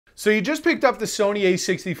So you just picked up the Sony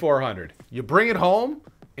a6400. You bring it home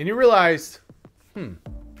and you realized,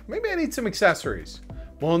 maybe I need some accessories.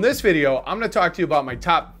 Well, in this video, I'm gonna talk to you about my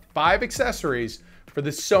top 5 accessories for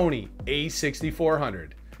the Sony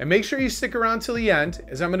a6400. And make sure you stick around till the end,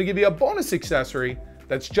 as I'm gonna give you a bonus accessory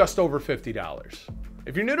that's just over $50.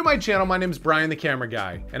 If you're new to my channel, my name is Brian, the camera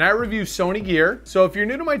guy, and I review Sony gear. So if you're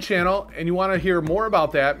new to my channel and you wanna hear more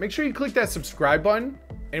about that, make sure you click that subscribe button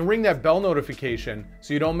and ring that bell notification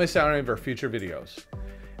so you don't miss out on any of our future videos.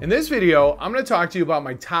 In this video, I'm gonna talk to you about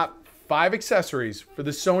my top 5 accessories for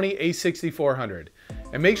the Sony a6400.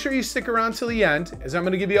 And make sure you stick around till the end, as I'm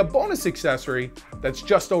gonna give you a bonus accessory that's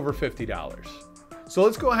just over $50. So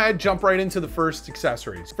let's go ahead, jump right into the first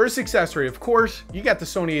accessories. First accessory, of course, you got the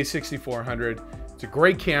Sony a6400. It's a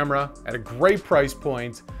great camera at a great price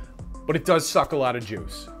point, but it does suck a lot of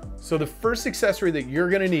juice. So the first accessory that you're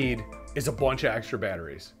gonna need is a bunch of extra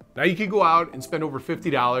batteries. Now you could go out and spend over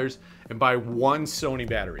 $50 and buy one Sony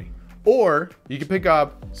battery. Or you can pick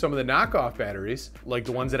up some of the knockoff batteries, like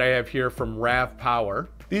the ones that I have here from RAV Power.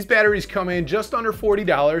 These batteries come in just under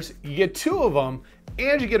 $40. You get 2 of them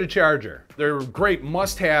and you get a charger. They're a great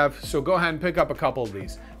must-have, so go ahead and pick up a couple of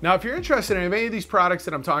these. Now, if you're interested in any of these products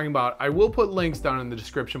that I'm talking about, I will put links down in the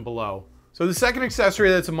description below. So the second accessory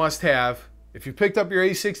that's a must-have, if you picked up your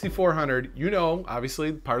a6400, you know,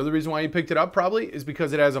 obviously, part of the reason why you picked it up probably is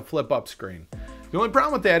because it has a flip-up screen. The only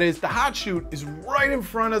problem with that is the hot shoot is right in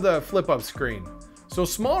front of the flip-up screen. So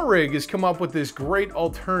Small Rig has come up with this great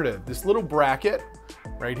alternative, this little bracket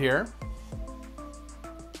right here.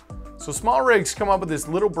 So Small Rig's come up with this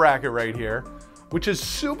little bracket right here, which is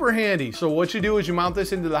super handy. So what you do is you mount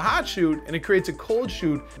this into the hot shoot and it creates a cold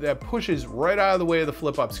shoot that pushes right out of the way of the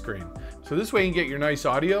flip-up screen. So this way you can get your nice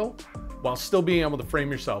audio while still being able to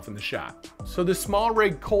frame yourself in the shot. So the Small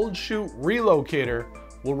Rig cold shoot relocator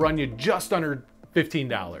will run you just under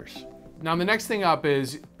 $15. Now the next thing up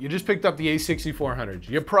is, you just picked up the a6400.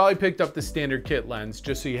 You probably picked up the standard kit lens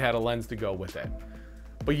just so you had a lens to go with it.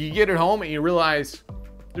 But you get it home and you realize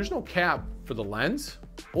there's no cap for the lens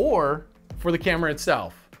or for the camera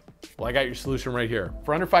itself. Well, I got your solution right here.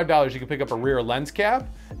 For under $5, you can pick up a rear lens cap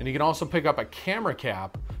and you can also pick up a camera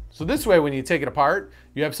cap. So this way, when you take it apart,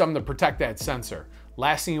 you have something to protect that sensor.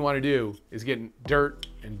 Last thing you want to do is get dirt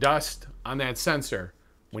and dust on that sensor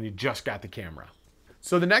when you just got the camera.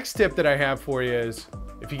 So the next tip that I have for you is,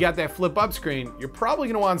 if you got that flip up screen, you're probably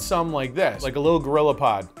gonna want some like this, like a little Gorilla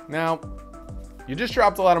Pod. Now, you just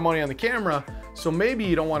dropped a lot of money on the camera, so maybe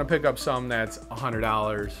you don't wanna pick up some that's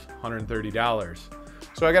 $100, $130.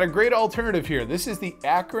 So I got a great alternative here. This is the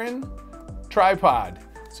Akron tripod.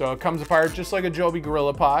 So it comes apart just like a Joby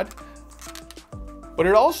Gorilla Pod, but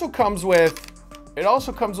it also comes with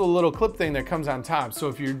a little clip thing that comes on top. So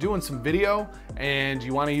if you're doing some video and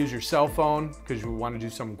you want to use your cell phone because you want to do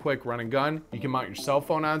something quick, run and gun, you can mount your cell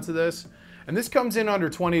phone onto this. And this comes in under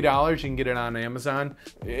 $20. You can get it on Amazon.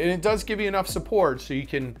 And it does give you enough support so you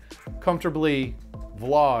can comfortably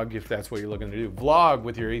vlog, if that's what you're looking to do, vlog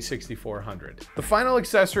with your a6400. The final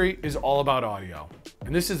accessory is all about audio.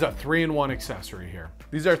 And this is a 3-in-1 accessory here.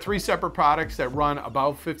 These are 3 separate products that run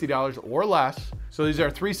about $50 or less. So these are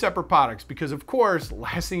 3 separate products because, of course,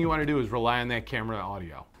 last thing you want to do is rely on that camera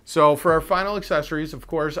audio. So for our final accessories, of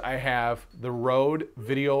course, I have the Rode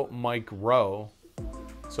Video Mic Row.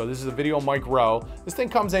 So this is a Video Mic Row. This thing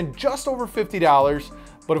comes in just over $50,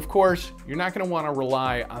 but of course, you're not gonna wanna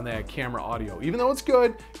rely on that camera audio. Even though it's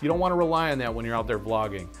good, you don't wanna rely on that when you're out there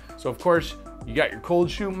vlogging. So of course, you got your cold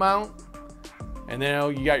shoot mount, and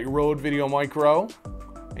then you got your Rode Video Mic Row,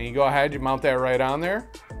 and you go ahead, you mount that right on there.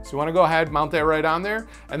 So you wanna go ahead, mount that right on there,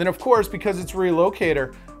 and then of course, because it's a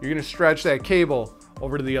relocator, you're gonna stretch that cable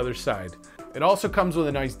over to the other side. It also comes with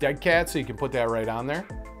a nice dead cat, so you can put that right on there.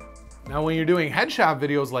 Now, when you're doing headshot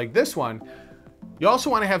videos like this one, you also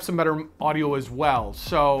want to have some better audio as well.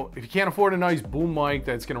 So if you can't afford a nice boom mic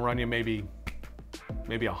that's going to run you maybe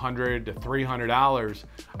 $100 to $300,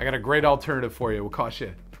 I got a great alternative for you. It will cost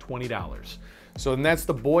you $20. So then that's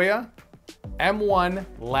the Boya M1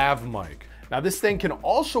 Lav mic. Now this thing can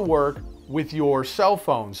also work with your cell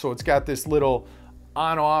phone. So it's got this little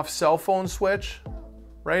on-off cell phone switch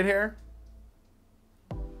right here.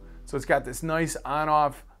 So it's got this nice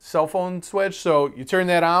on-off cell phone switch. So you turn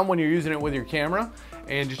that on when you're using it with your camera,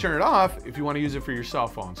 and you turn it off if you want to use it for your cell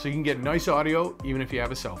phone. So you can get nice audio even if you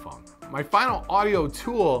have a cell phone. My final audio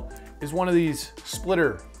tool is one of these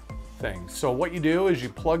splitter things. So what you do is you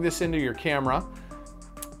plug this into your camera,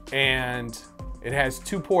 and it has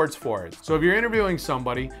 2 ports for it. So if you're interviewing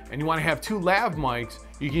somebody and you want to have 2 lav mics,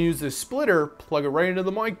 you can use this splitter, plug it right into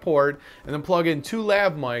the mic port, and then plug in 2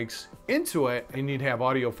 lav mics into it, and you'd have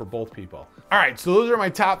audio for both people. All right, so those are my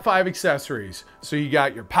top 5 accessories. So you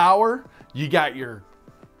got your power, you got your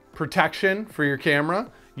protection for your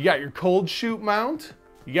camera, you got your cold shoot mount,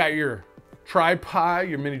 you got your tripod,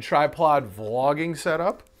 your mini tripod vlogging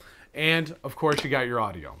setup, and of course you got your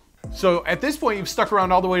audio. So at this point, you've stuck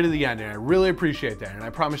around all the way to the end, and I really appreciate that. And I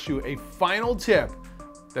promised you a final tip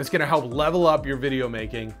that's gonna help level up your video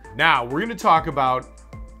making. Now, we're gonna talk about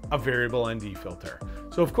a variable ND filter.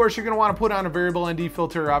 So of course, you're gonna wanna put on a variable ND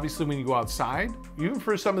filter, obviously when you go outside. Even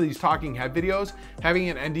for some of these talking head videos, having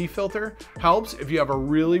an ND filter helps if you have a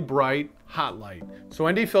really bright hot light. So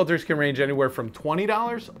ND filters can range anywhere from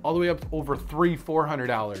 $20 all the way up to over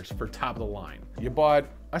 $300-400 for top of the line. You bought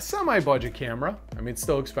a semi-budget camera. I mean, it's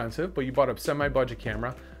still expensive, but you bought a semi-budget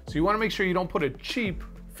camera. So you wanna make sure you don't put a cheap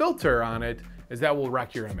filter on it, as that will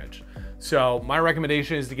wreck your image. So my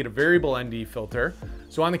recommendation is to get a variable ND filter.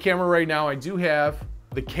 So on the camera right now, I do have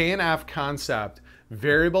the K&F Concept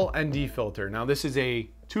variable ND filter. Now this is a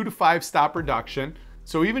 2 to 5 stop reduction.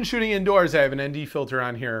 So even shooting indoors, I have an ND filter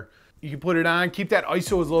on here. You can put it on, keep that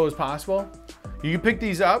ISO as low as possible. You can pick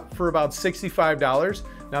these up for about $65.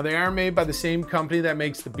 Now they are made by the same company that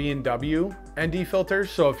makes the B&W ND filters.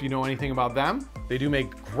 So if you know anything about them, they do make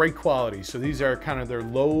great quality. So these are kind of their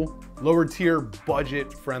lower tier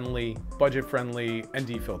budget-friendly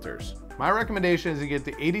ND filters. My recommendation is to get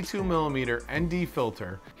the 82mm ND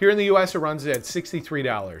filter. Here in the US, it runs at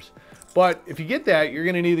 $63. But if you get that, you're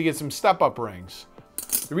gonna need to get some step-up rings.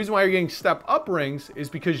 The reason why you're getting step-up rings is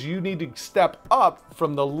because you need to step up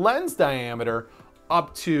from the lens diameter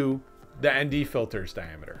up to the ND filter's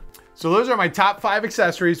diameter. So those are my top 5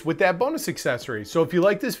 accessories with that bonus accessory. So if you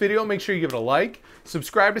like this video, make sure you give it a like,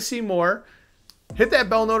 subscribe to see more, hit that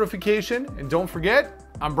bell notification, and don't forget,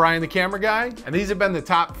 I'm Brian the Camera Guy, and these have been the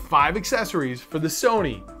top 5 accessories for the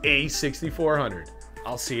Sony a6400.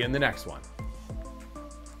 I'll see you in the next one.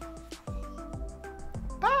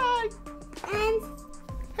 Bye! And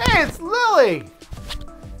Hey, it's Lily!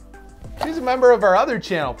 She's a member of our other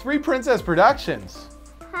channel, 3 Princess Productions.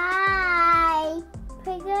 hi!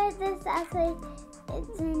 Because this actually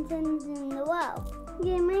it's in the world.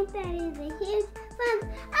 Give my daddy the huge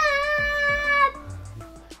thumbs up!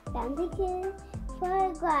 Don't forget for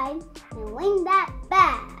a glide and ring that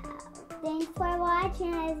bell. Thanks for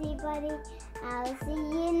watching, everybody. I'll see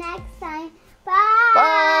you next time. Bye!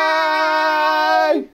 Bye!